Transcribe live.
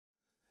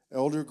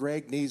Elder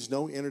Greg needs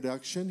no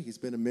introduction. He's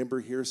been a member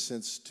here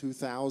since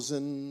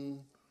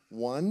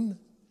 2001,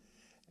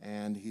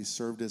 and he's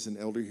served as an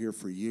elder here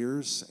for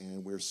years,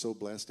 and we're so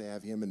blessed to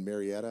have him and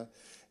Marietta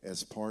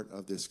as part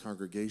of this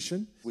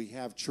congregation. We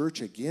have church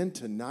again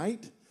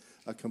tonight,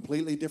 a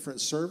completely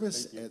different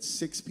service at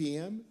 6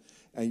 p.m.,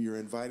 and you're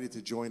invited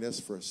to join us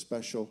for a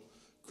special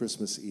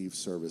Christmas Eve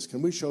service.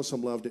 Can we show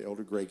some love to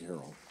Elder Greg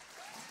Harrell?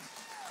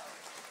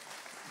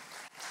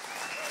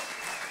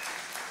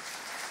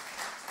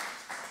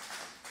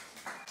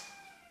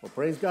 Well,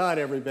 praise God,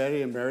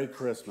 everybody, and Merry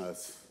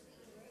Christmas.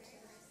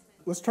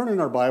 Let's turn in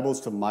our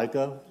Bibles to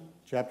Micah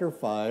chapter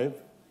 5.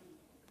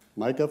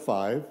 Micah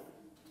 5,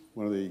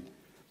 one of the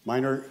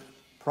minor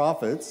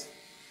prophets.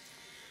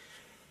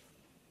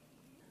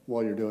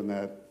 While you're doing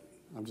that,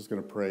 I'm just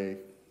going to pray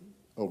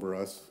over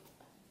us.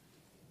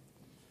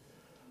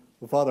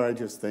 Well, Father, I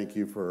just thank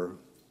you for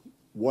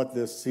what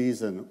this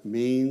season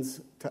means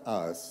to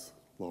us,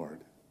 Lord.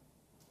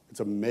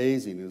 It's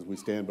amazing as we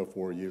stand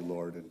before you,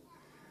 Lord, and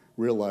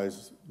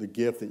realize the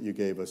gift that you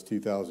gave us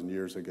 2,000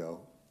 years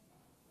ago.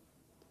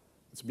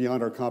 It's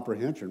beyond our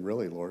comprehension,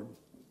 really, Lord.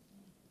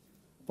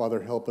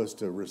 Father, help us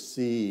to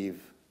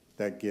receive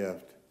that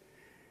gift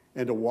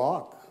and to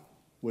walk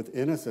with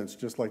innocence,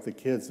 just like the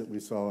kids that we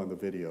saw in the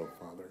video,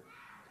 Father.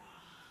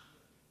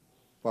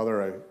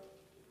 Father, I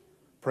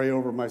pray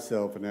over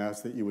myself and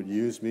ask that you would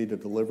use me to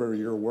deliver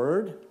your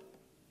word.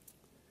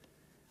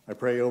 I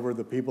pray over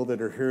the people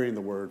that are hearing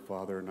the word,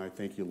 Father, and I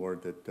thank you,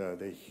 Lord, that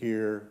they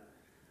hear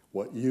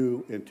what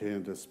you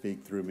intend to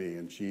speak through me.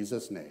 In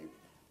Jesus' name,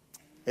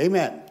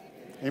 amen.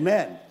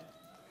 Amen.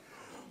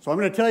 So I'm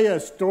going to tell you a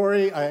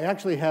story. I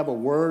actually have a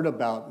word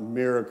about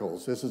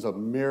miracles. This is a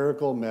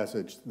miracle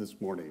message this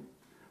morning.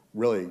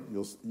 Really,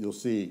 you'll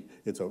see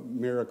it's a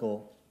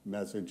miracle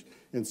message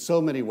in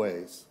so many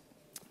ways.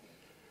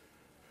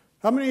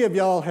 How many of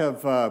y'all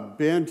have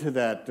been to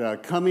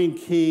that Coming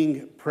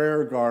King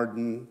prayer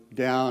garden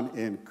down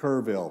in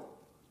Kerrville?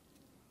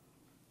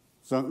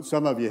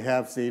 Some of you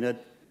have seen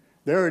it.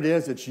 There it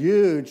is. It's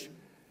huge,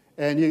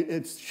 and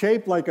it's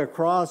shaped like a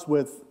cross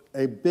with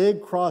a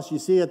big cross. You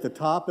see at the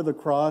top of the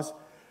cross,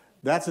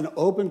 that's an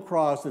open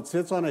cross that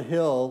sits on a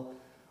hill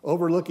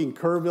overlooking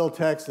Kerrville,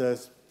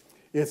 Texas.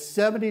 It's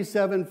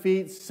 77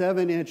 feet,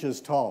 7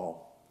 inches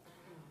tall.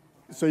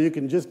 So you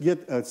can just get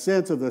a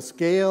sense of the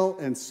scale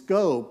and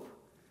scope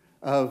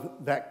of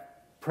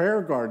that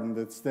prayer garden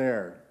that's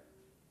there.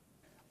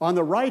 On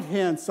the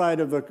right-hand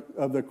side of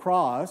the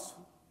cross,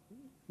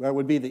 that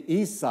would be the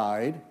east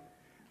side,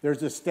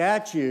 there's a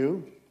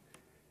statue.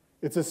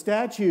 It's a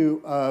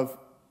statue of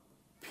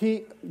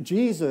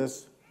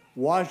Jesus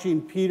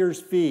washing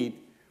Peter's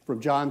feet from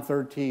John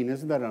 13.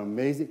 Isn't that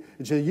amazing?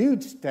 It's a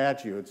huge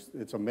statue.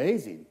 It's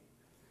amazing.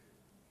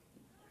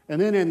 And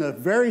then in the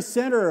very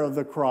center of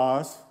the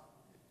cross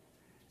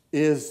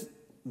is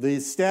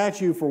the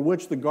statue for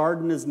which the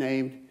garden is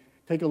named.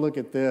 Take a look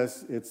at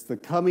this. It's the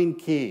coming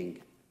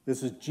King.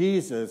 This is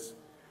Jesus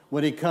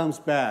when he comes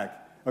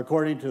back,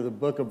 according to the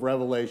book of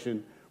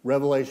Revelation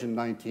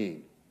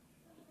 19.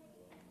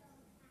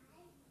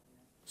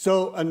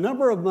 So a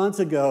number of months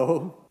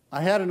ago,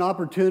 I had an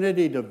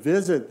opportunity to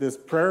visit this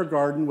prayer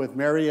garden with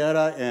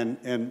Marietta,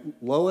 and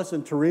Lois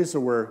and Teresa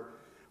were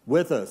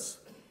with us.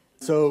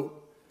 So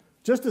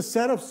just a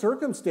set of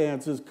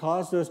circumstances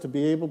caused us to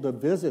be able to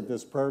visit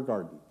this prayer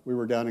garden. We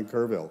were down in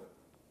Kerrville.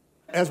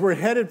 As we're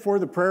headed for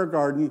the prayer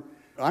garden,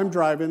 I'm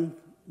driving,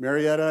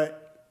 Marietta,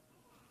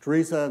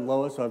 Teresa, and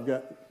Lois. So I've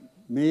got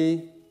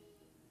me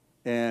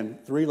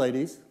and 3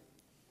 ladies.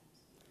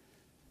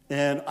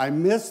 And I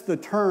missed the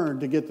turn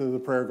to get to the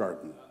prayer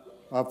garden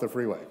off the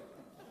freeway.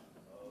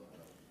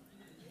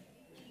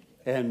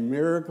 And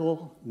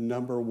miracle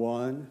number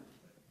 1,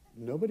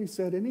 nobody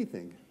said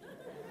anything.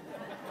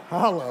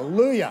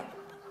 Hallelujah.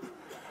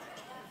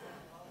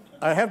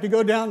 I have to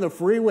go down the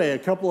freeway a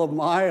couple of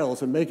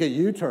miles and make a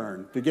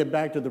U-turn to get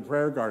back to the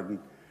prayer garden.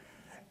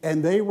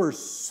 And they were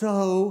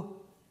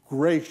so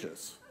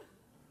gracious.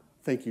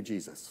 Thank you,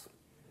 Jesus.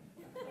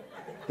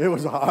 It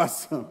was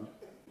awesome.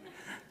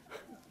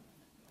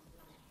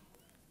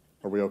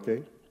 Are we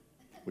okay?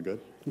 We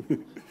good?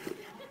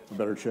 I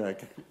better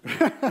check.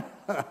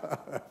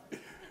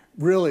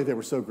 Really, they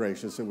were so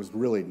gracious. It was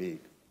really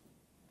neat.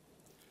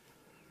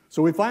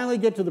 So we finally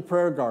get to the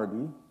prayer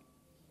garden,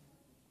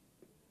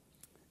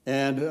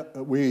 and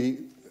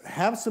we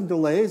have some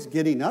delays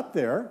getting up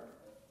there.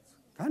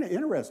 It's kind of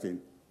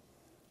interesting.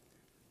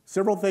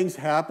 Several things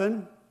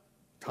happen.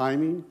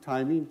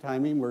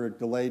 Timing. We're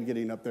delayed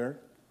getting up there.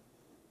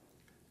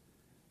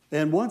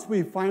 And once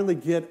we finally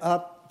get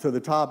up to the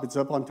top, it's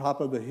up on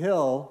top of the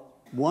hill,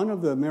 one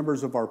of the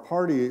members of our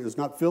party is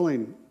not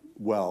feeling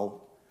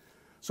well.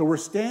 So we're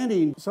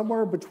standing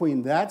somewhere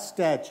between that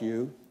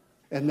statue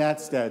and that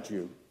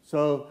statue.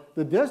 So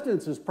the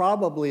distance is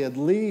probably at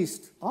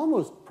least,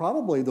 almost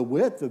probably the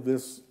width of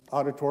this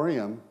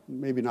auditorium,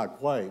 maybe not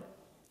quite,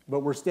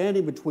 but we're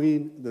standing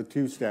between the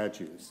 2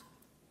 statues.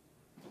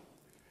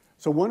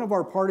 So one of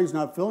our party's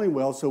not feeling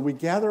well, so we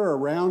gather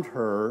around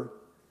her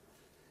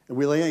and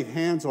we lay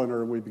hands on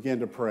her and we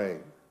begin to pray.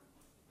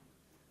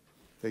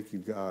 Thank you,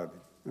 God.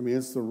 I mean,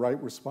 it's the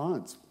right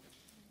response.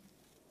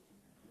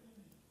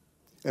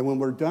 And when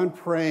we're done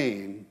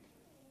praying,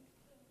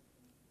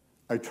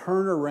 I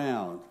turn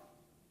around,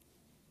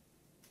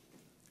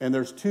 and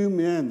there's two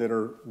men that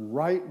are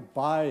right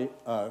by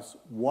us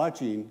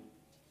watching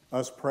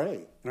us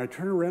pray. And I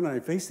turn around and I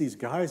face these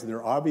guys, and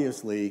they're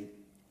obviously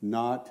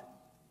not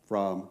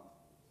from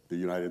the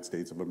United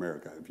States of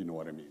America, if you know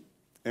what I mean.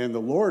 And the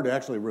Lord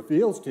actually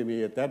reveals to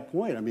me at that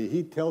point, I mean,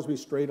 he tells me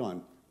straight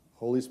on,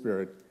 Holy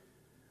Spirit,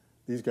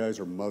 these guys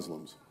are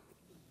Muslims.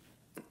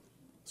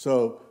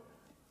 So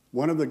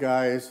one of the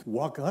guys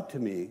walk up to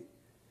me,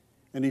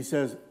 and he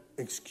says,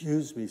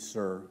 "Excuse me,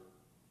 sir."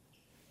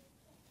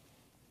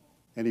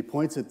 And he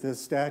points at this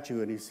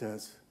statue, and he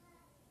says,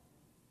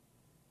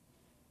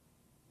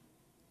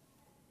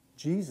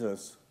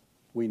 "Jesus,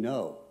 we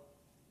know,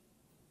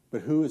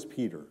 but who is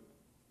Peter?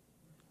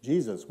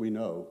 Jesus, we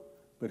know,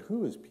 but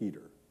who is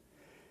Peter?"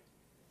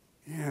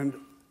 And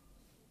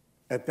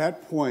at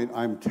that point,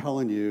 I'm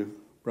telling you,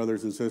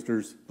 brothers and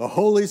sisters, the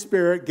Holy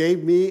Spirit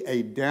gave me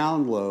a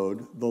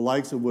download, the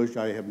likes of which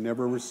I have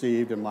never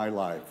received in my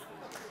life.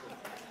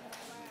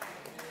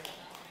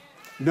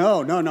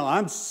 No,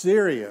 I'm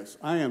serious.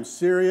 I am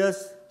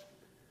serious.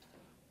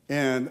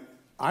 And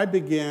I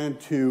began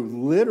to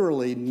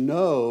literally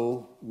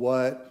know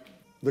what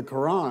the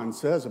Quran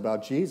says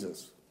about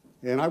Jesus.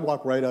 And I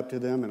walk right up to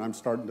them, and I'm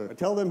starting to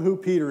tell them who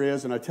Peter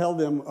is, and I tell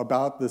them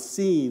about the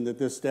scene that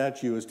this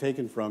statue is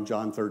taken from,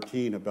 John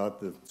 13,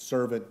 about the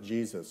servant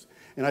Jesus.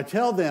 And I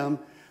tell them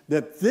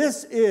that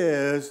this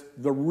is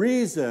the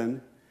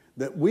reason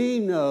that we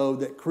know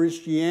that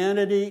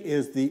Christianity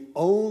is the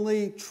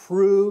only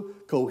true,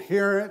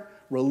 coherent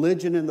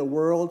religion in the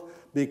world,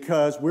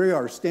 because we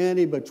are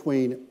standing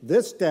between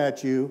this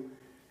statue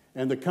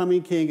and the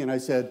coming king. And I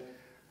said,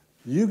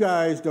 you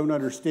guys don't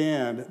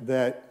understand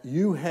that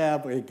you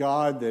have a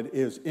God that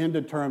is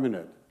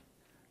indeterminate,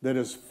 that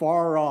is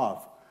far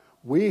off.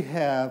 We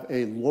have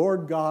a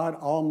Lord God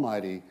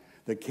Almighty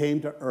that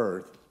came to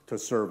earth to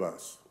serve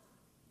us.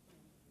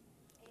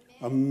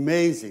 Amen.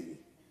 Amazing.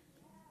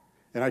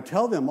 And I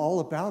tell them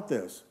all about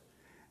this.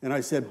 And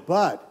I said,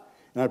 and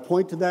I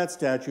point to that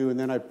statue, and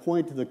then I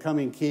point to the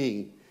coming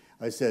king.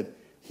 I said,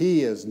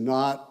 he is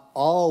not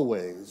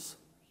always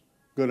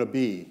going to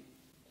be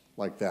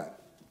like that.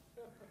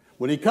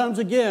 When he comes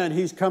again,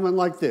 he's coming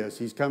like this.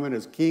 He's coming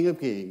as King of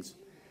Kings,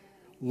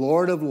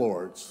 Lord of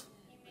Lords.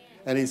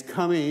 And he's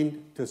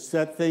coming to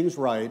set things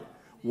right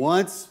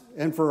once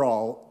and for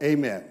all.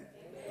 Amen.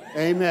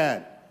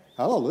 Amen.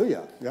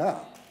 Hallelujah. Yeah.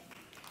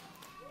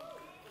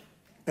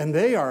 And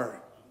they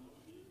are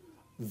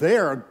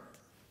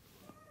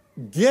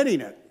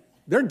getting it.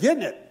 They're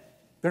getting it.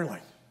 They're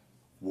like,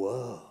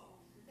 whoa.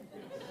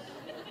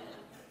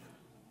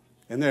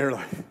 And they're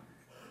like,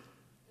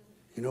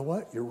 you know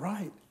what? You're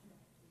right.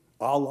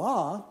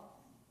 Allah,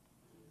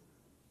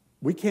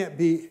 we can't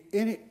be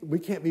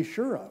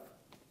sure of.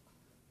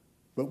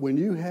 But when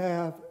you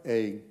have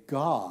a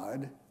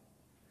God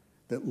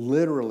that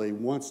literally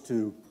wants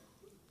to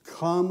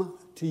come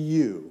to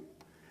you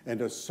and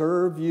to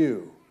serve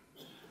you,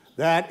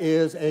 that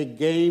is a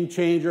game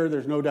changer.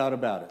 There's no doubt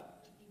about it.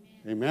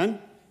 Amen? Amen?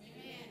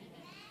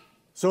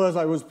 So as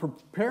I was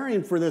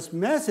preparing for this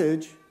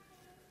message,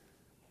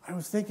 I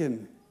was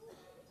thinking,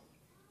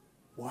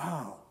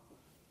 wow.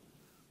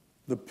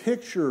 The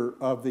picture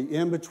of the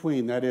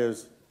in-between, that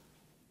is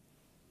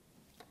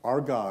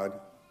our God,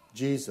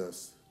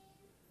 Jesus,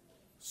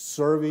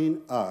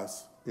 serving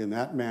us in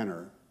that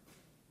manner,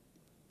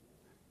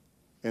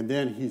 and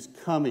then he's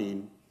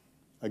coming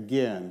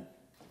again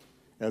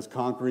as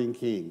conquering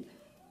king.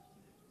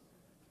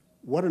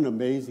 What an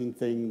amazing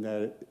thing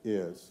that it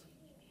is.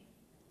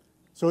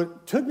 So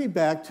it took me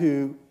back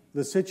to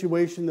the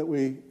situation that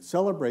we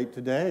celebrate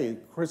today,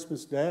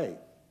 Christmas Day.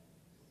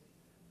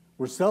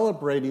 We're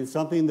celebrating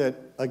something that,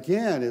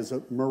 again, is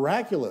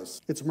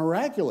miraculous. It's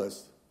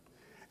miraculous.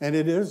 And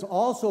it is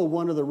also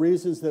one of the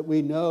reasons that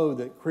we know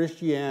that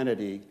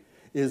Christianity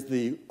is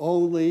the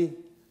only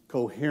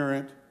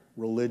coherent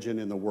religion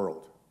in the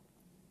world.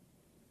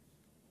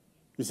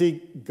 You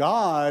see,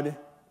 God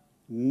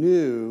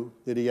knew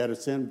that he had a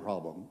sin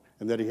problem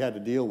and that he had to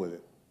deal with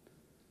it.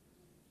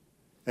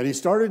 And he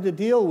started to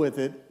deal with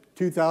it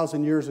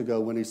 2,000 years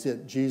ago when he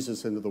sent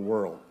Jesus into the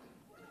world.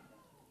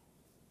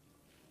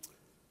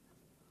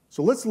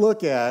 So let's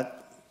look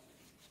at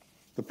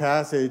the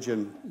passage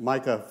in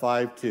Micah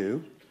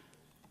 5:2.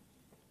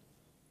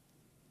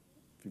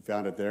 If you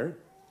found it there.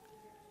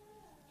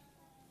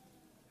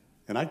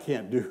 And I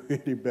can't do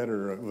any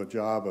better of a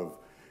job of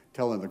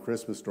telling the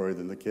Christmas story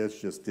than the kids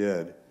just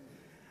did.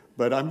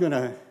 But I'm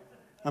gonna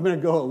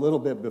go a little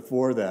bit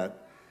before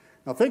that.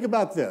 Now think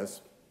about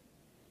this.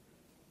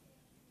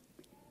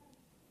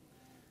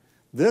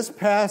 This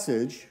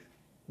passage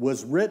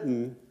was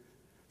written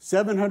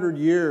 700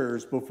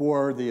 years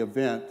before the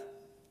event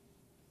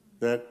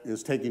that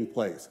is taking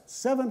place.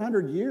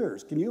 700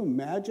 years. Can you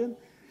imagine?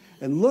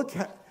 And look,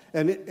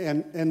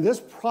 and this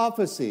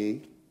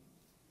prophecy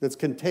that's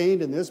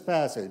contained in this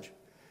passage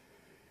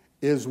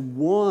is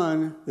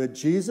one that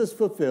Jesus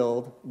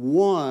fulfilled,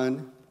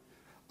 one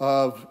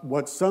of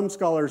what some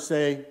scholars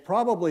say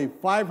probably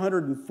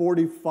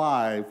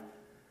 545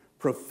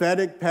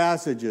 prophetic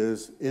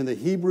passages in the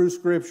Hebrew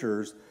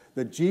Scriptures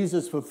that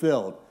Jesus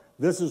fulfilled.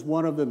 This is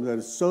one of them that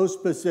is so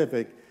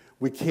specific,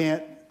 we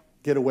can't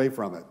get away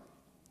from it.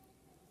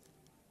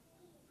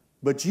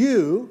 But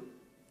you,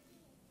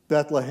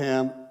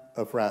 Bethlehem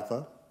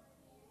Ephrathah,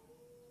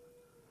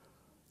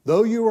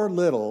 though you are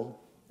little,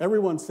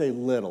 everyone say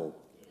little.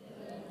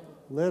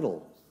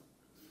 Little.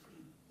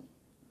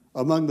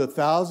 Among the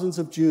thousands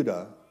of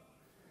Judah,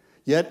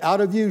 yet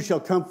out of you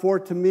shall come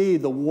forth to me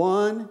the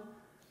one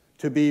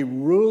to be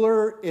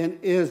ruler in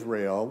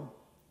Israel,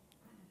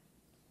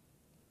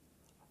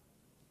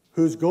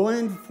 whose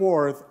going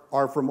forth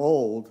are from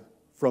old,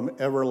 from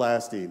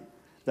everlasting.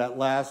 That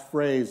last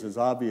phrase is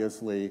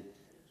obviously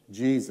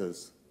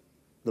Jesus,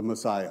 the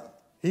Messiah.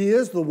 He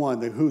is the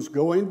one whose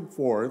going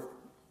forth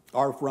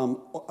are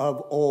from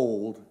of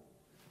old,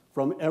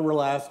 from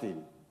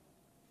everlasting.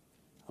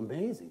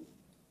 Amazing.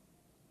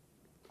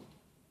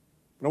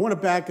 But I want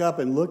to back up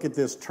and look at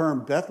this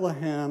term,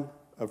 Bethlehem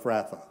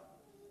Ephrathah.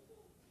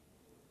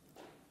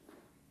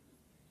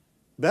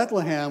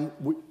 Bethlehem,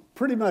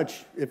 pretty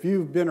much, if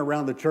you've been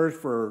around the church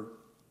for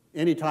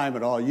any time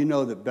at all, you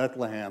know that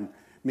Bethlehem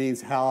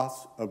means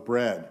house of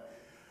bread.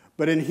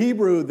 But in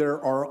Hebrew,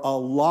 there are a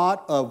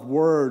lot of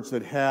words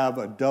that have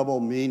a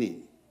double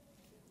meaning.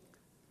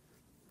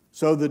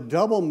 So the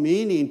double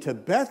meaning to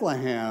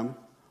Bethlehem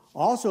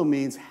also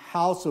means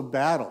house of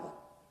battle.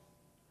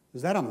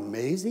 Is that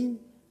amazing?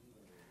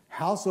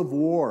 House of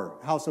war,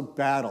 house of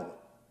battle.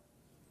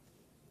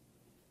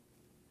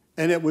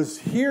 And it was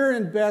here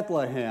in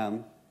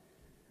Bethlehem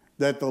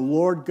that the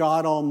Lord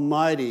God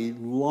Almighty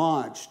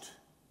launched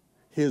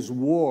his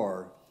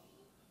war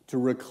to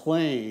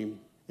reclaim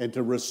and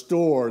to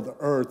restore the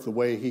earth the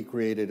way he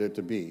created it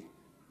to be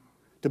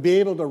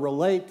able to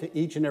relate to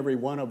each and every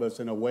one of us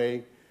in a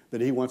way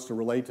that he wants to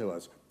relate to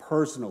us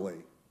personally.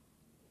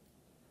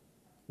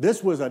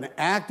 This was an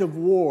act of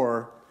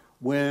war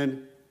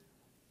when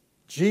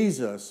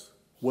Jesus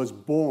was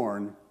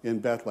born in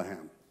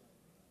Bethlehem.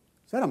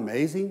 Is that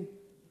amazing?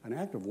 An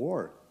act of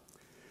war.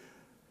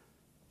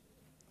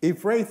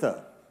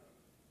 Ephrathah,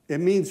 it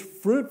means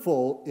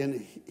fruitful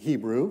in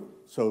Hebrew,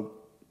 so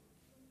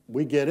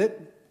we get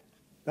it.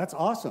 That's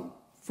awesome,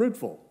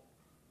 fruitful.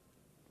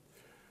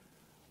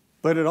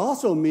 But it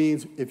also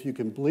means, if you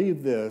can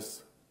believe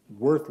this,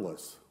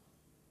 worthless.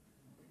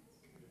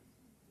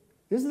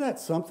 Isn't that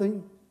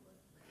something?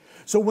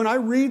 So when I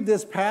read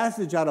this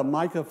passage out of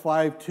Micah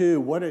 5:2,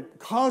 what it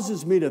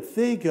causes me to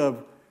think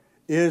of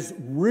is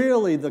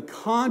really the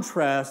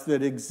contrast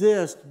that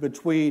exists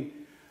between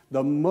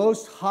the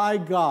Most High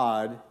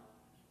God,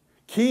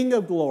 King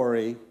of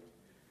glory,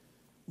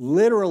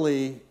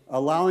 literally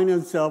allowing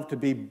himself to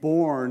be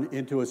born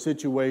into a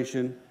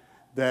situation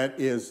that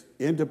is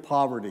into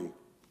poverty,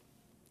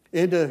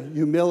 into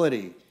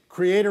humility,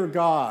 Creator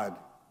God,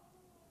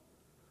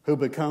 who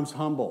becomes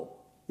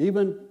humble,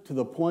 even to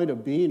the point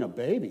of being a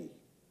baby,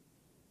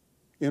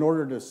 in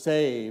order to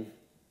save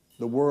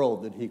the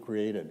world that he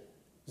created.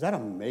 Is that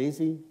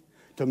amazing?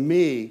 To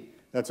me,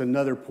 that's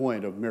another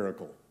point of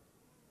miracle.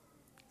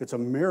 It's a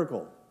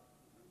miracle,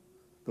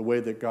 the way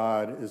that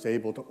God is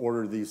able to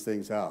order these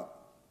things out.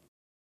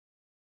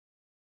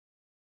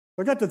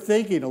 I got to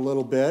thinking a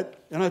little bit,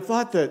 and I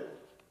thought that,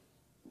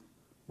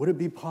 would it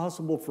be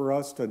possible for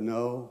us to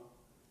know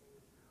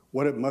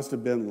what it must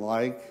have been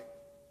like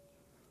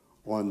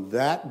on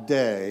that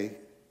day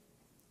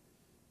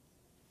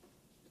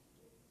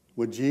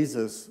when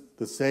Jesus,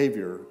 the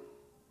Savior,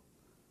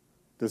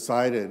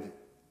 decided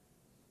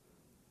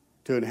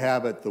to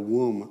inhabit the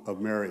womb of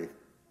Mary?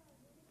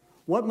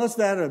 What must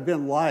that have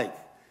been like?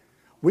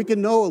 We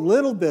can know a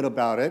little bit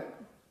about it.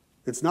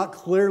 It's not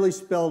clearly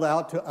spelled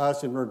out to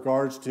us in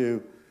regards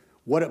to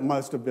what it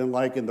must have been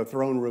like in the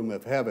throne room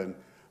of heaven,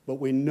 but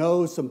we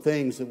know some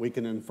things that we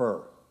can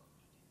infer.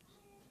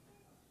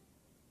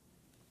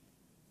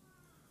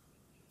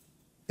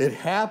 It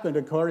happened,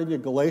 according to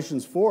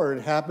Galatians 4,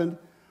 it happened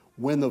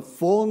when the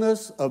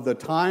fullness of the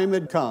time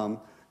had come.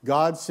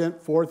 God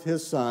sent forth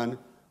his Son,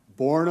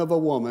 born of a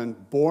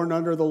woman, born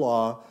under the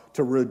law,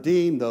 to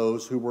redeem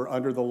those who were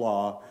under the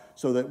law,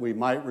 so that we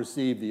might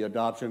receive the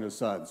adoption as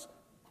sons.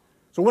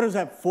 So what does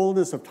that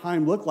fullness of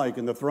time look like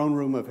in the throne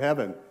room of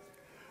heaven?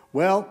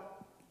 Well,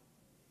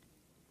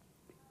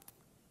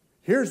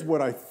 here's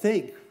what I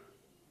think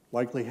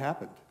likely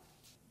happened.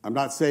 I'm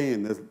not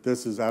saying that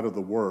this is out of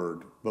the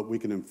Word, but we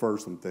can infer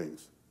some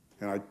things.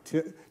 And I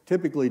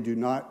typically do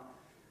not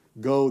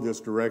go this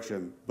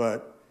direction,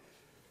 but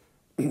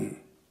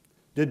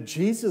did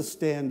Jesus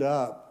stand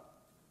up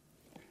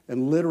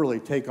and literally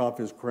take off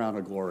his crown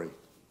of glory?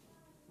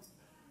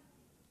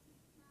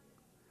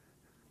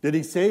 Did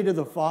he say to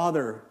the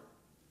Father,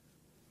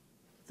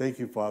 "Thank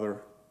you,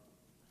 Father,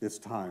 it's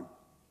time,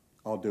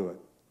 I'll do it"?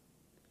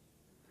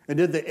 And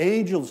did the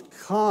angels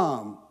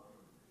come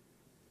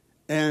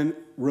and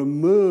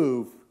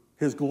remove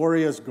his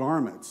glorious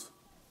garments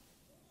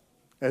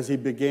as he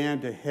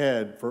began to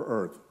head for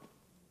earth?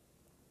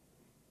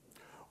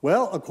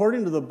 Well,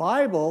 according to the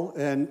Bible,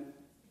 and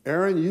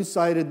Aaron, you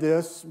cited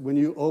this when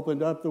you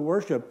opened up the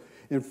worship,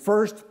 in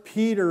 1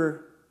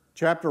 Peter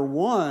chapter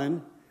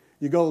 1,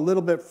 you go a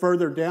little bit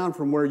further down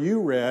from where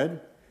you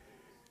read,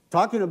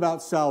 talking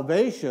about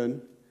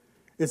salvation,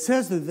 it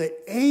says that the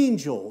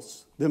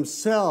angels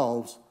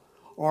themselves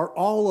are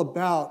all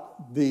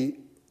about the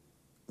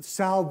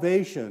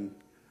salvation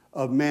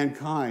of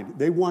mankind.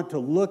 They want to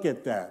look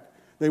at that.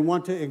 They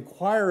want to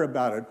inquire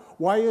about it.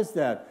 Why is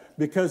that?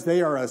 Because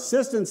they are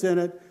assistants in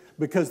it,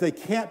 because they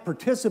can't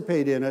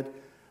participate in it,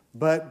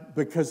 but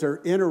because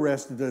they're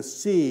interested to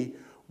see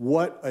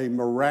what a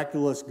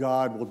miraculous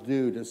God will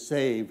do to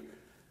save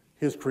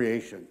his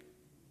creation.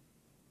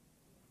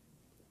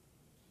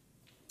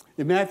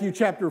 In Matthew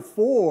chapter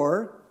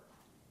 4,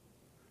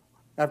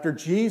 after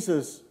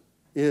Jesus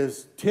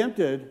is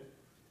tempted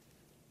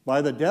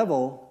by the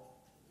devil,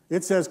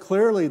 it says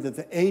clearly that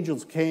the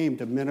angels came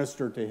to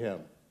minister to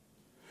him.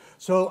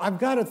 So I've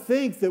got to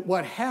think that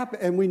what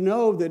happened, and we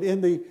know that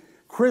in the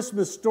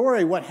Christmas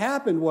story, what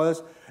happened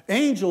was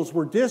angels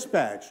were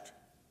dispatched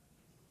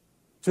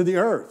to the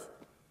earth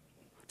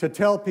to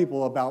tell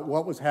people about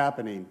what was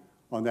happening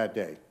on that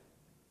day.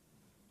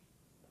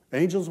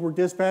 Angels were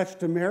dispatched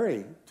to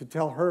Mary to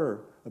tell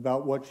her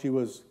about what she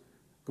was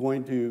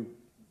going to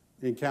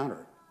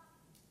encounter,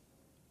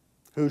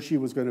 who she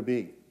was going to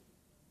be.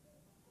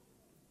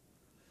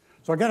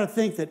 So I got to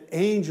think that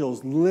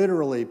angels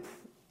literally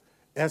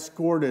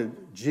escorted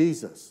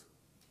Jesus.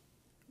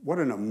 What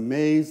an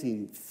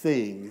amazing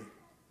thing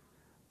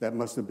that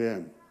must have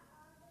been.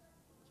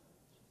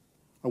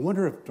 I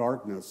wonder if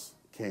darkness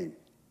came.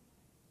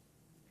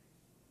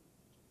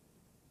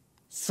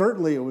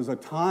 Certainly it was a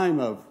time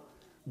of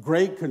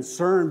great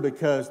concern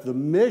because the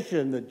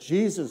mission that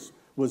Jesus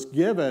was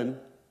given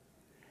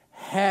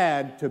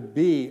had to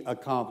be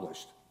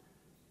accomplished.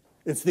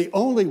 It's the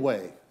only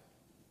way.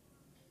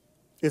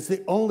 It's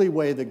the only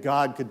way that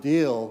God could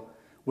deal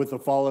with the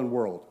fallen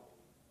world.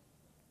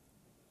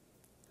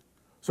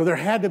 So there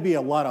had to be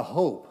a lot of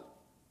hope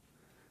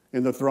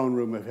in the throne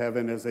room of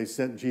heaven as they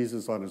sent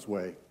Jesus on his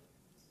way.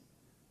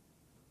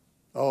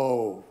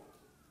 Oh,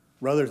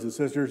 brothers and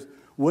sisters,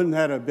 wouldn't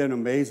that have been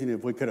amazing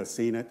if we could have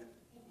seen it?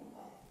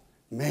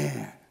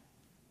 Man,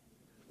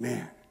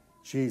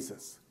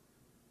 Jesus,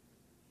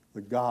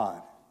 the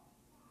God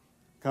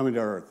coming to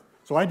earth.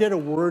 So I did a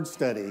word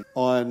study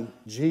on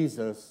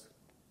Jesus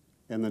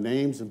and the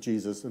names of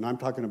Jesus, and I'm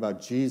talking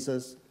about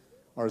Jesus,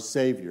 our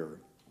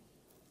Savior,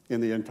 in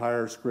the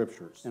entire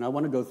Scriptures. And I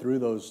want to go through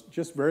those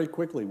just very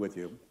quickly with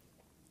you,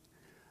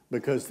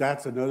 because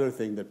that's another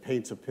thing that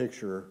paints a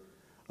picture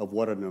of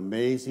what an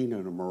amazing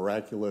and a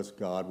miraculous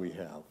God we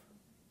have.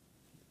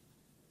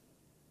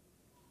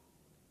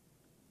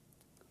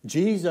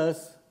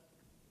 Jesus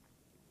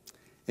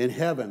in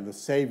heaven, the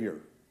Savior.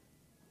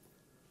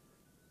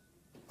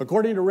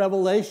 According to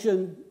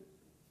Revelation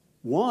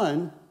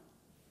 1,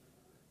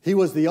 he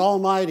was the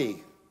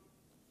Almighty.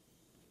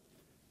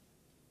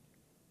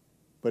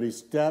 But he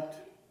stepped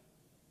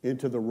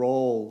into the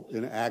role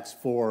in Acts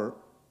 4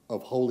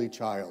 of Holy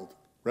Child.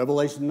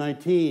 Revelation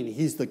 19,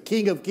 he's the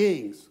King of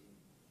Kings.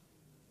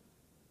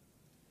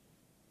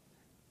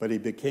 But he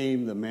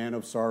became the Man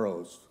of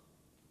Sorrows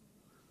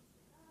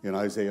in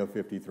Isaiah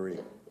 53.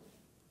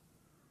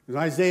 In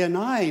Isaiah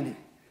 9,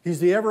 he's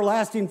the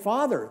everlasting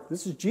Father.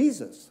 This is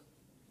Jesus.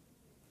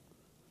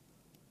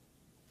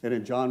 And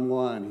in John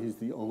 1, he's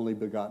the only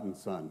begotten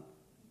Son.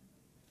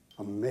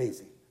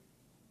 Amazing.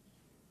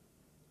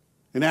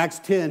 In Acts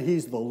 10,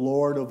 he's the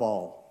Lord of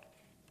all.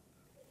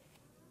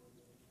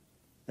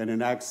 And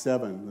in Acts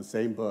 7, the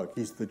same book,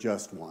 he's the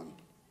just one.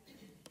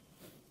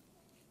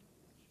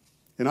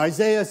 In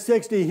Isaiah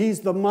 60,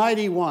 he's the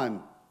mighty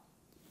one.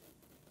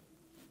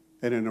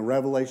 And in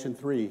Revelation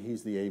 3,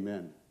 he's the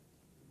Amen.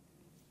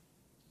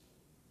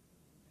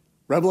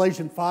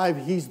 Revelation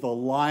 5, he's the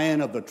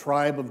Lion of the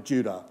tribe of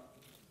Judah.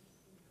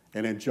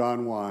 And in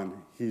John 1,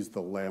 he's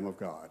the Lamb of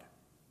God.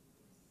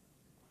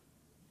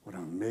 What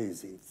an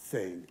amazing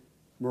thing.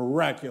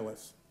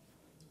 Miraculous.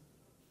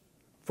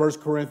 1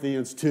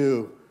 Corinthians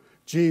 2,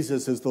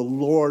 Jesus is the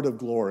Lord of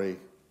glory.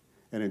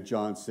 And in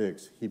John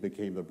 6, he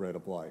became the bread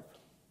of life.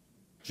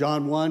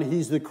 John 1,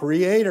 he's the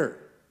creator.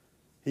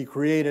 He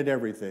created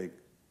everything.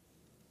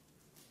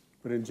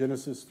 But in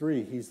Genesis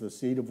 3, he's the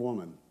seed of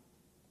woman.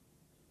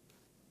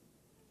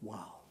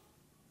 Wow.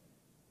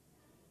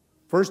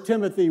 1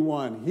 Timothy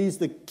 1, he's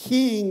the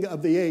King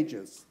of the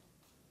ages.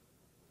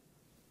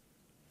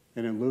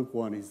 And in Luke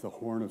 1, he's the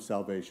horn of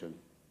salvation.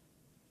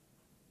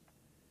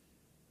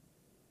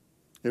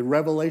 In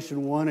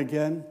Revelation 1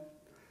 again,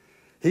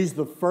 he's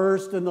the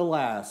first and the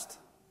last.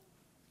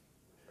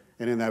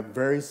 And in that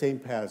very same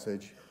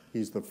passage,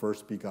 he's the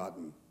first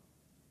begotten.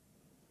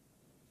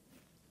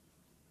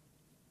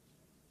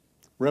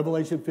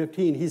 Revelation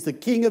 15, he's the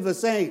King of the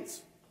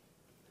saints.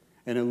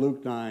 And in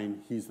Luke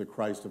 9, he's the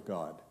Christ of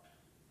God.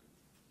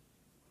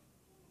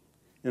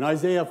 In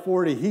Isaiah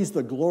 40, he's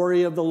the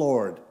glory of the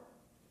Lord.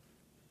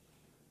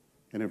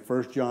 And in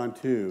 1 John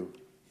 2,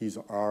 He's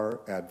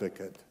our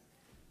advocate.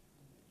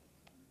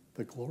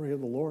 The glory of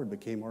the Lord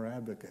became our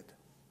advocate.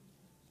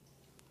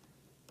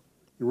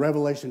 In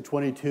Revelation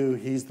 22,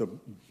 he's the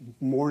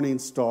morning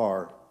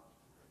star.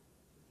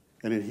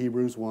 And in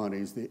Hebrews 1,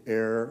 he's the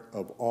heir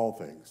of all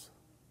things.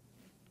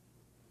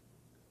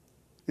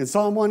 In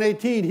Psalm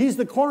 118, he's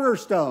the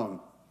cornerstone.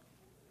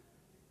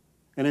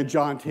 And in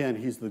John 10,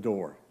 he's the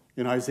door.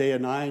 In Isaiah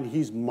 9,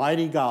 he's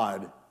mighty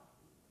God.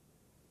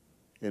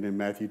 And in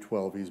Matthew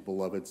 12, he's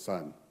beloved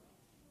Son.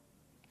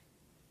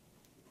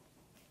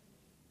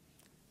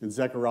 In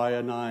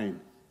Zechariah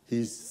 9,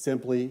 he's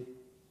simply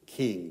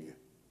King.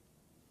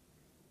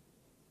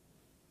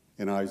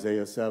 In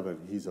Isaiah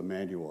 7, he's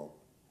Emmanuel,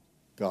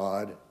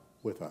 God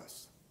with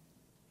us.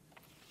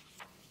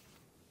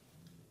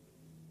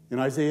 In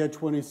Isaiah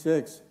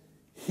 26,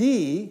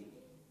 he,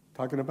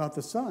 talking about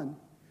the Son,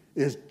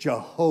 is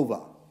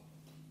Jehovah.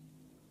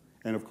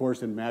 And of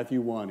course, in Matthew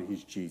 1,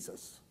 he's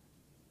Jesus.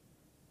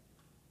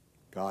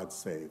 God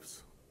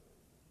saves.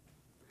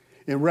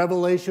 In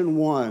Revelation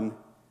 1,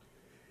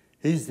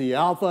 he's the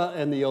Alpha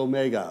and the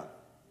Omega.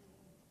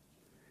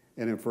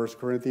 And in 1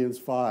 Corinthians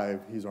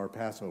 5, he's our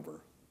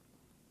Passover.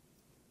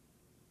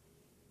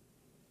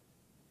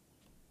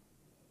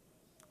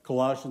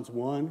 Colossians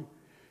 1,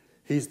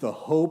 he's the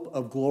hope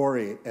of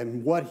glory,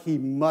 and what he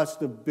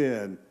must have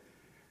been,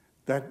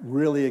 that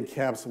really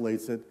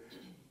encapsulates it.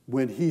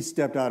 When he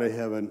stepped out of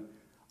heaven,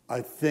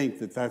 I think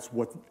that that's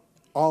what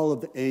all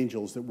of the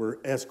angels that were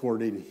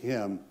escorting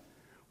him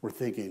were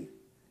thinking.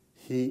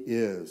 He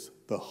is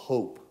the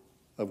hope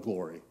of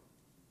glory.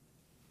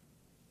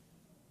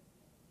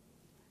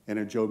 And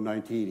in Job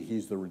 19,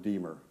 he's the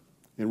Redeemer.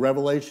 In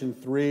Revelation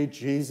 3,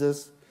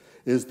 Jesus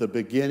is the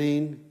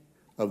beginning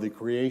of the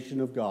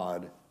creation of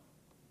God.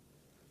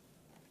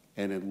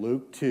 And in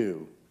Luke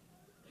 2,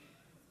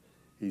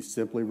 he's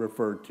simply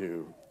referred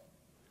to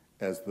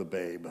as the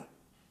babe.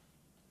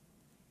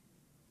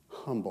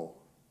 Humble,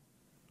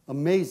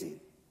 amazing,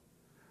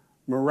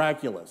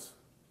 miraculous.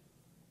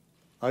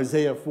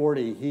 Isaiah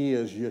 40, he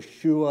is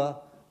Yeshua,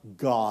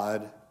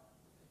 God.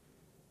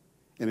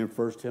 And in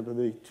 1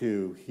 Timothy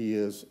 2, he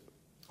is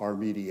our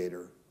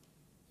mediator.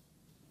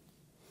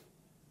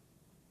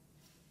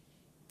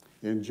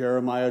 In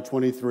Jeremiah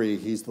 23,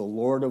 he's the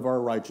Lord of our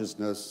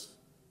righteousness.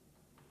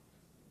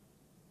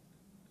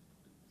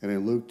 And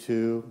in Luke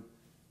 2,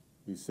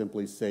 he's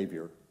simply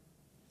Savior.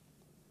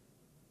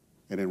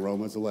 And in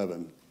Romans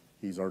 11,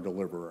 he's our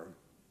deliverer.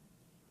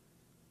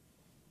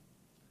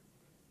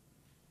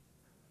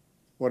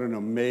 What an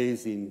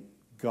amazing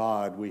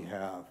God we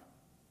have.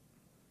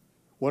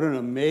 What an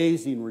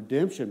amazing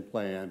redemption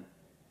plan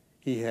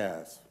he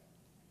has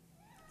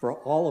for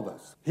all of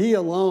us. He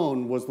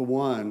alone was the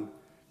one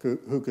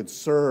who could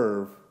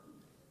serve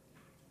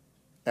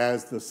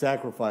as the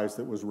sacrifice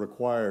that was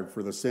required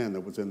for the sin that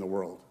was in the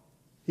world.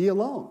 He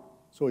alone.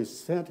 So he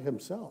sent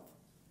himself.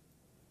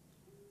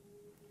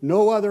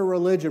 No other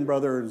religion,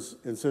 brothers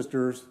and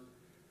sisters,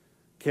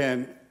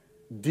 can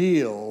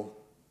deal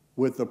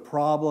with the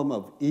problem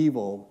of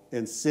evil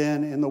and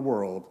sin in the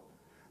world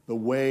the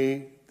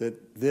way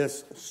that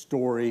this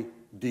story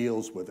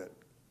deals with it.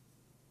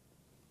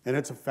 And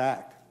it's a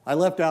fact. I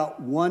left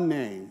out one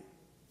name,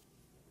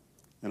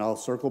 and I'll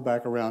circle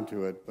back around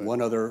to it, but one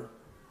other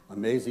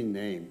amazing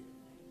name.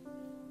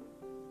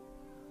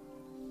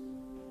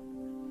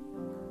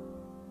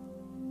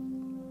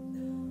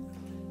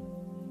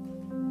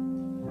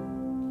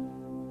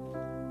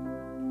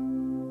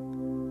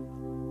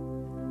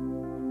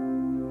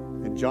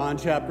 In John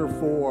chapter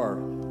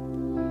 4,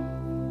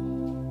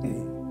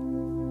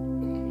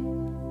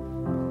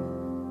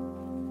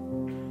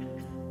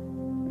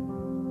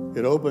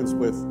 it opens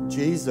with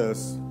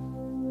Jesus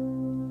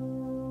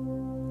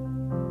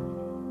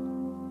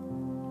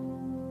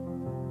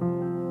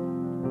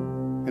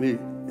and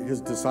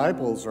his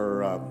disciples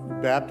are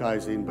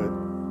baptizing, but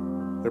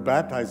they're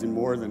baptizing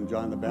more than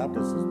John the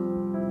Baptist's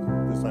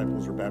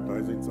disciples are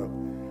baptizing. So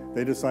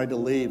they decide to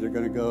leave. They're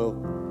going to go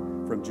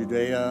from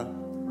Judea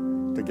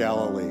to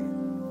Galilee.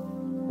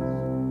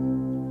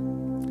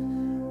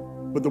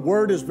 But the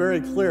word is very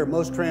clear.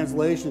 Most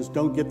translations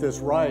don't get this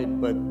right,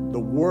 but the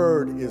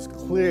word is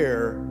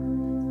clear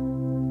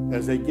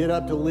as they get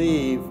up to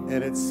leave,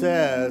 and it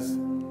says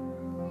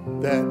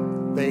that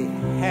they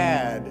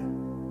had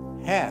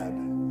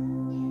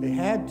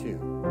to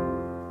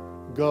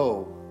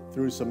go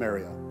through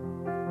Samaria.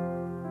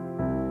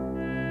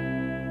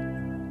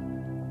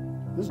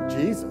 This is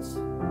Jesus.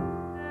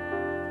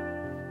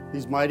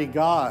 He's mighty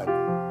God.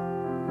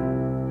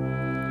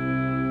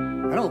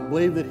 I don't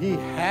believe that he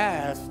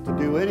has to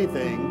do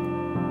anything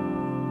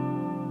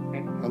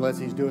unless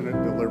he's doing it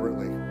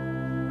deliberately.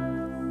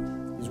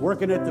 He's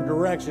working at the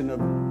direction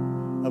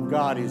of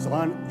God. He's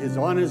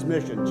on his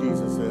mission,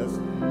 Jesus says.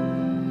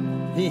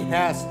 He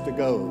has to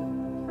go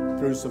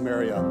through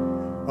Samaria,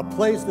 a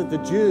place that the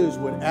Jews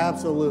would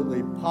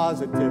absolutely,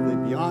 positively,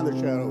 beyond the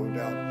shadow of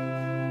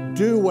doubt,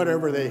 do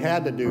whatever they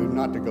had to do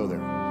not to go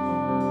there.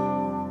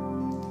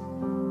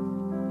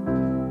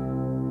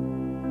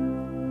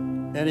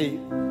 And he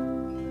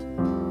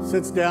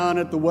sits down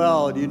at the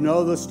well, and you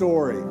know the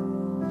story.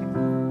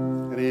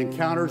 And he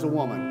encounters a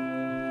woman.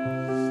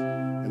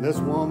 And this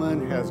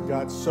woman has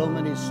got so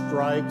many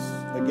strikes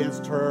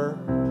against her,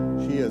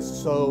 she is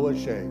so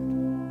ashamed.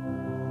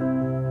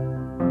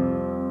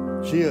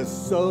 She is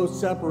so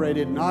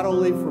separated, not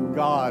only from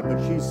God, but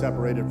she's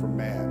separated from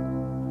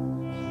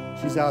man.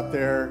 She's out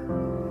there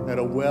at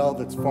a well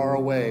that's far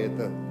away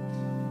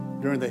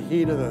during the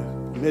heat of the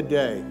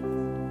midday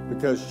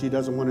because she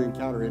doesn't want to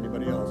encounter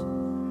anybody else.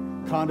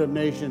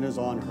 Condemnation is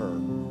on her.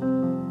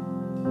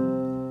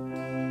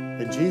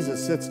 And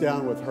Jesus sits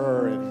down with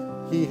her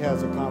and he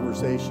has a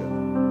conversation.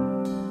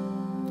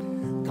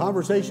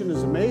 Conversation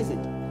is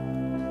amazing.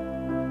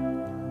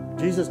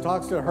 Jesus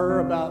talks to her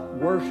about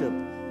worship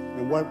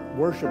and what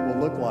worship will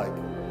look like.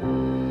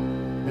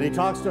 And he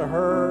talks to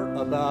her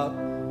about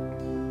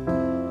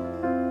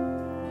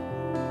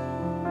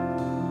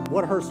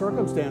what her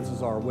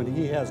circumstances are when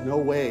he has no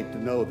way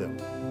to know them.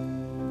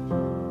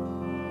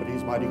 But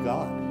he's mighty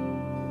God.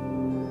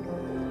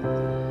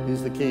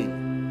 He's the King.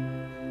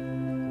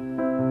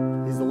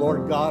 He's the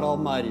Lord God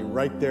Almighty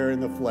right there in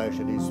the flesh,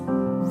 and he's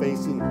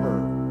facing her.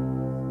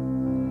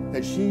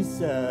 And she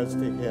says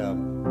to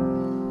him,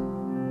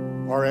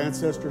 our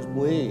ancestors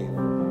believe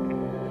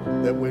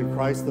that when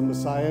Christ the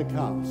Messiah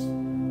comes,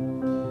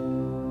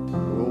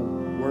 we'll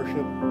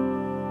worship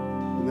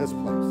in this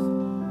place.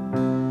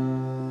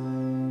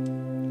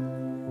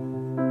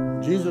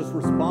 Jesus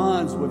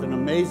responds with an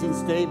amazing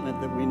statement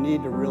that we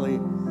need to really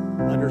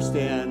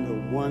understand, the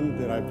one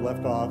that I've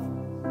left off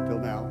till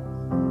now.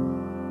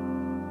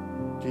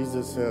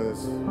 Jesus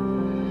says,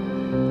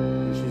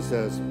 and she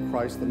says,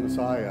 Christ the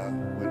Messiah,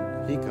 when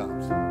he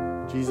comes,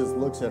 Jesus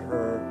looks at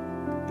her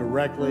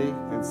directly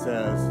and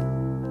says,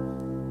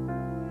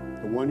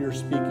 the one you're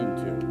speaking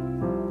to,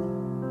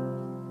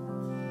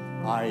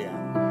 I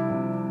am.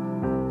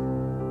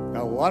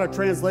 Now, a lot of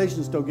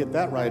translations don't get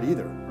that right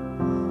either,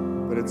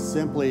 but it's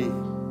simply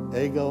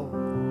ego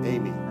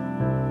eimi.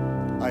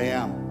 I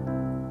am.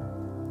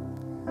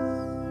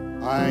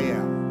 I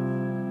am.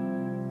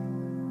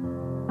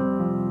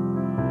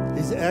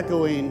 He's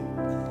echoing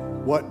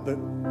what the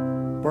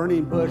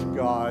burning bush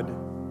God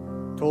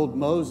told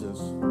Moses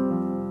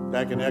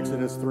back in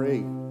Exodus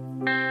 3.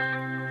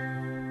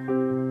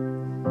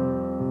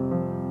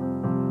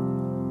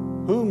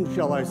 Whom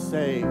shall I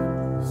say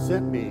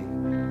sent me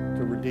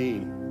to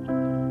redeem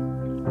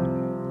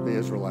the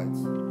Israelites?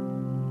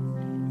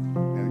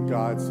 And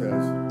God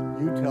says,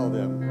 you tell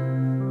them,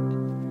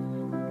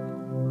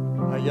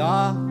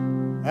 Hayah,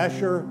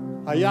 Asher,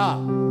 Hayah.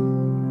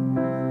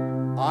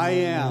 I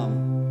am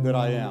that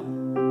I am.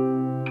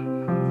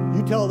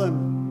 You tell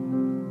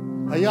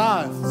them,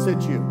 Hayah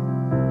sent you.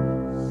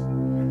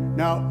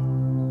 Now,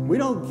 we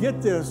don't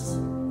get this.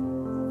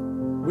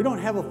 We don't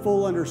have a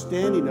full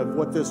understanding of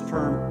what this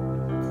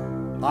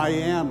term I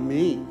am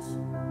means.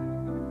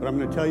 But I'm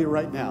going to tell you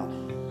right now.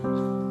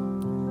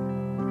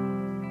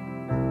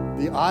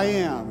 The I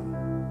am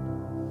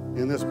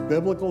in this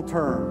biblical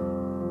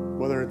term,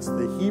 whether it's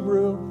the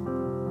Hebrew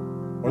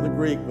or the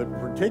Greek, but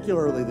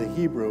particularly the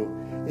Hebrew,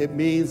 it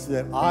means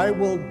that I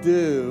will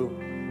do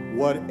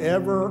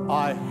whatever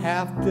I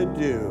have to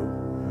do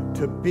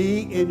to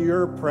be in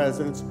your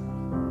presence,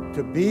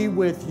 to be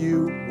with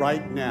you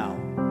right now.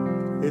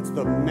 It's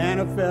the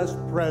manifest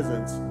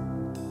presence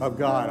of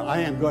God.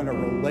 I am going to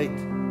relate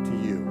to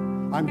you.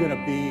 I'm going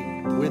to be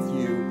with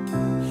you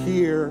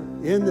here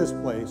in this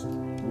place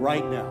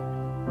right now.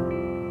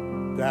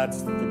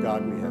 That's the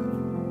God we have.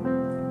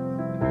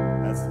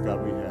 That's the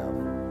God we have.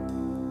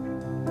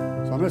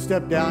 So I'm going to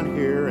step down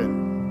here and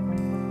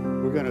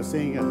we're going to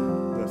sing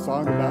a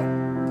song about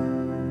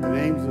the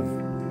names of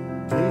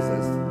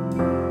Jesus.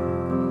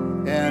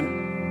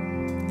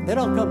 And then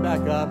I'll come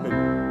back up and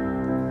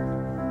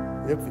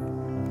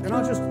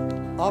I'll just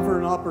offer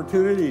an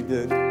opportunity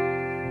to,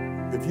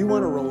 if you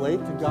want to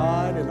relate to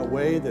God in a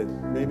way that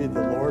maybe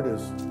the Lord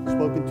has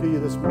spoken to you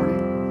this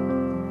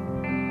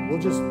morning, we'll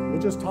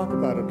just talk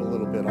about it a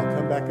little bit. I'll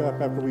come back up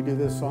after we do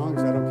this song.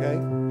 Is that okay?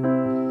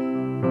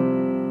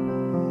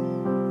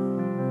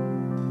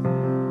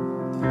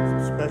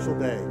 It's a special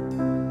day.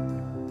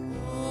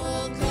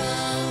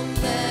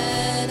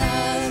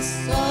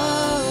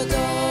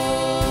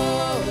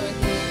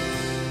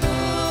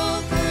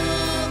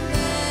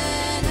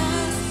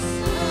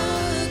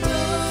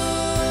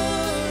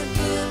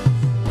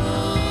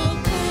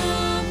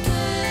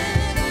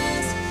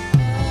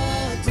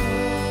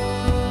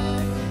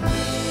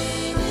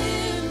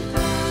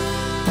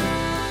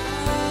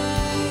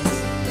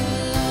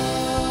 The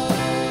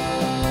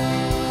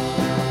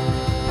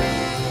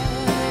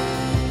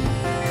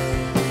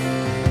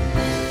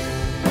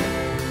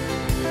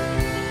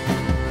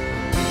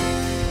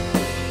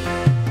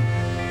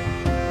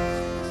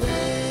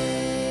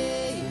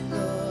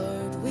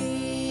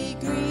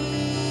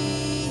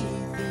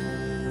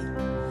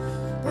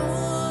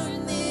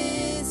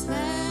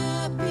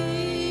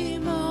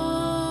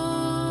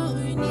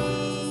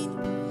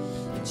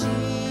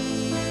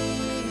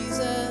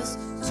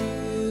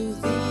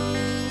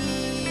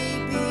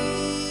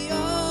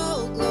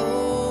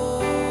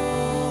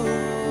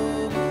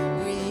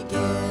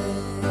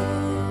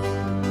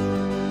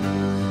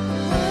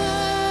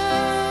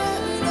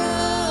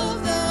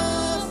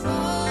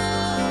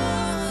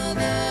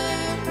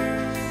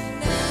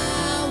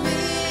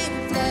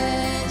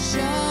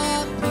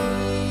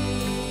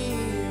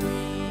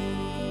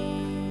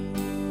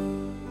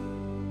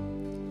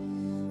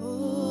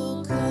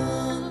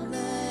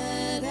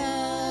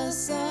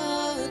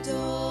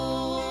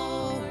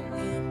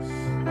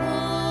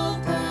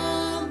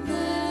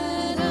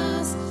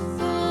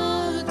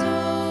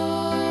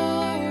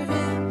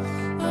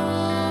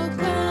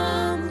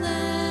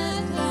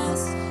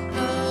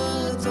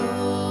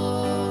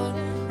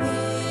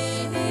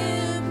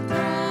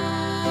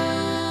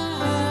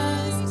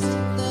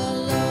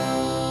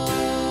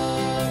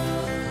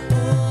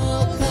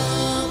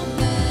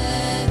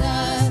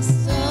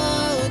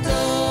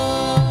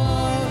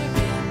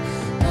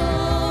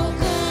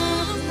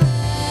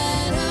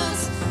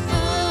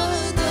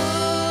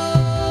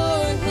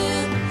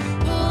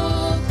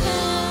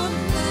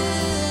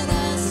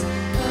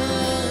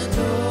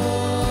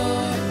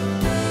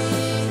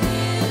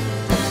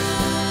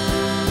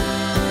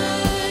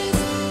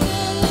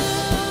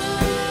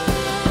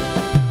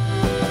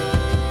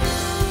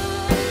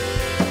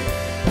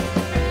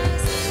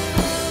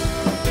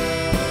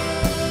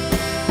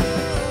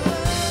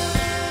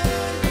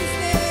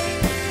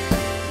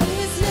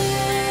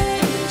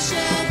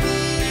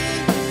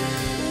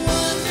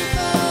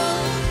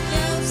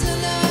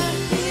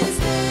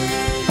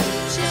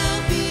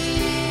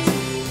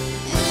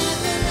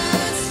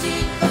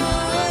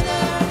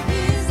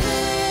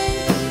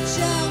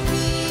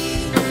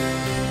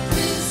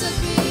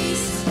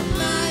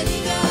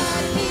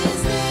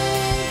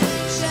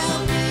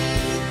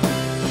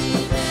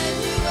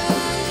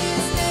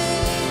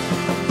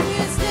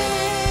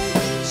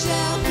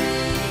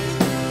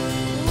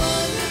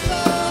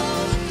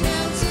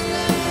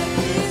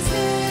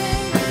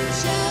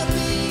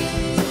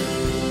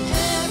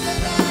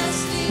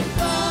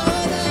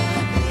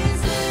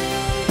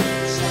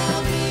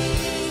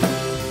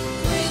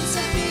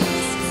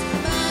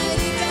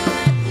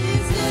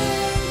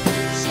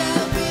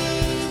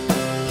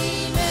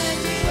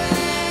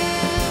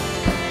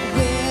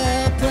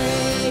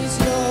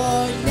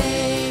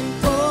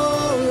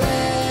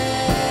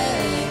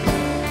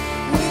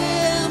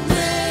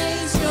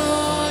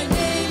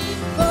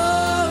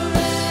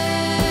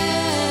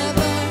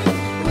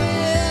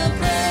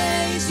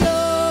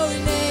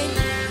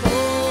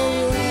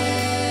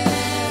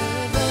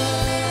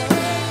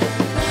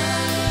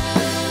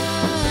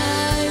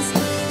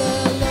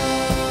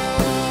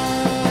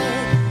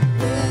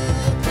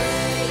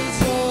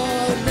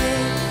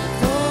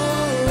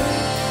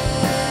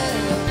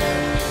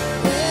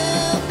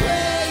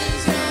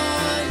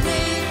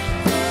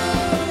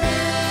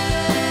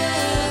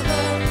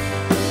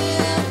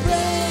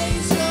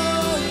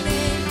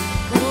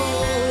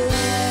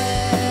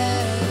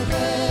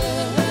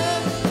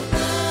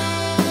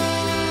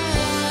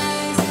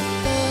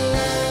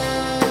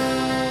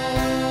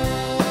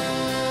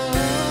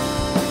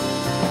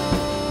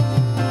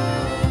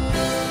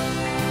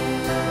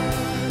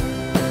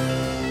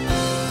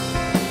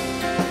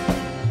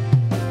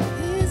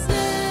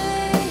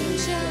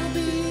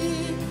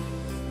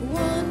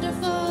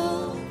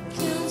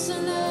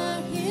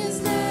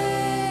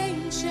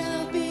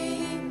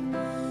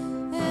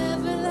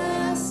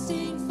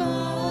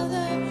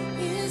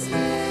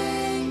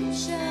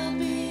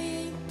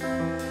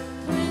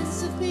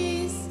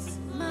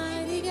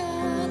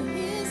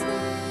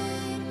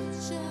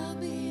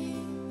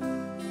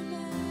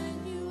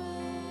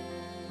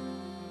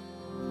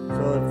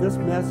this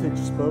message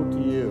spoke to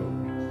you,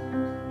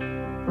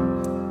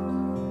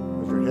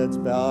 with your heads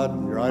bowed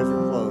and your eyes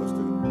are closed,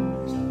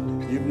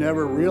 and you've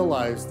never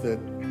realized that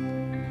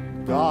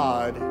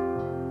God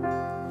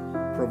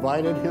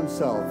provided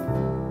himself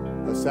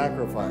a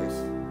sacrifice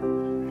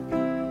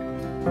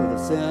for the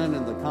sin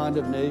and the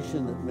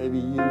condemnation that maybe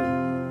you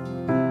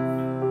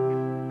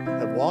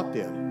have walked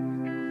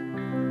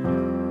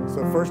in.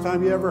 So first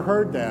time you ever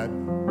heard that,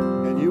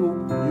 and you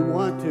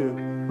want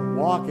to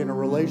walk in a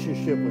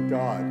relationship with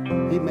God,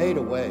 he made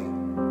a way.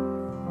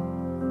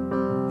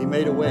 He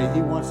made a way.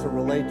 He wants to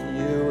relate to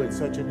you in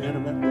such an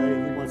intimate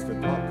way. He wants to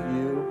talk to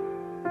you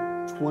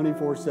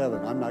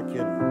 24/7. I'm not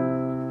kidding.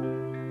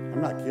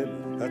 I'm not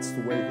kidding. That's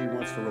the way he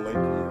wants to relate to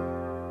you.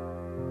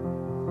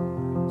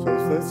 So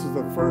if this is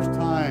the first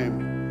time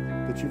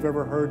that you've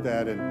ever heard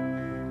that, and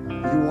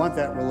you want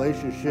that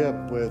relationship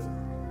with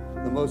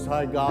the Most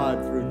High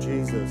God through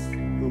Jesus,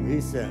 whom he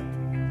sent,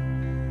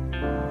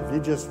 if you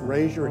just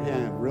raise your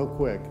hand real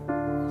quick.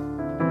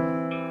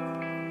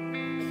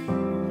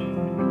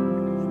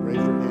 Just raise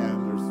your hand.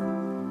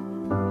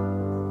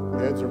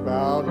 There's heads are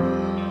bowed.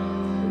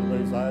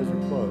 Everybody's eyes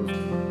are closed.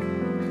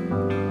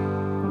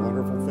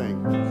 Wonderful thing.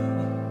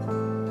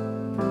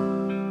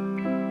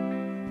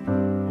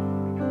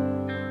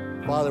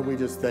 Father, we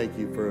just thank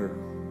you for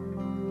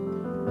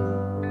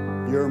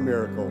your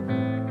miracle,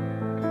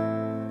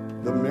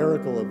 the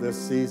miracle of this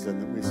season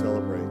that we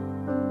celebrate.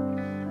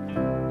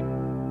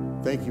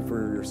 Thank you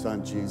for your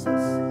son, Jesus.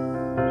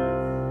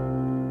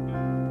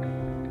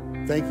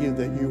 Thank you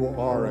that you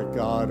are a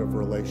God of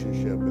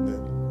relationship and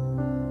that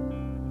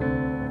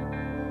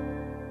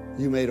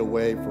you made a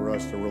way for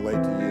us to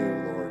relate to you,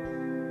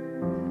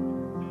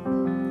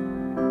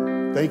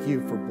 Lord. Thank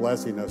you for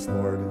blessing us,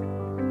 Lord,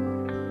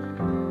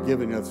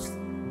 giving us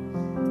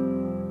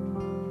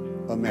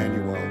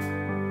Emmanuel.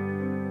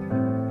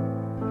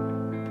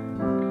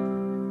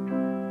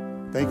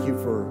 Thank you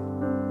for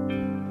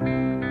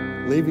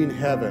leaving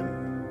heaven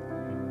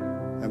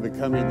and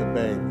becoming the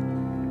babe.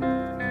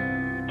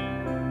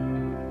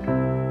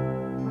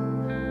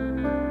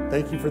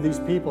 Thank you for these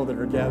people that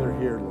are gathered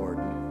here, Lord.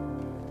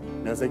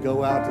 And as they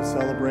go out to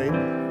celebrate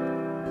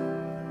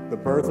the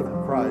birth of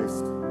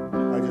Christ,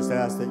 I just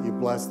ask that you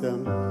bless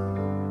them,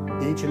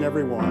 each and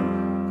every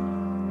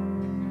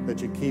one,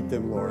 that you keep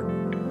them, Lord,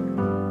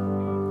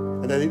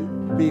 and that they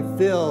be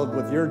filled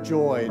with your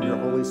joy and your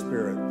Holy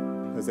Spirit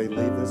as they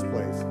leave this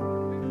place.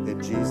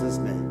 In Jesus'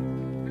 name.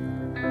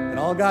 And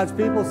all God's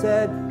people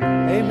said,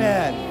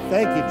 amen.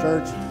 Thank you,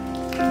 church.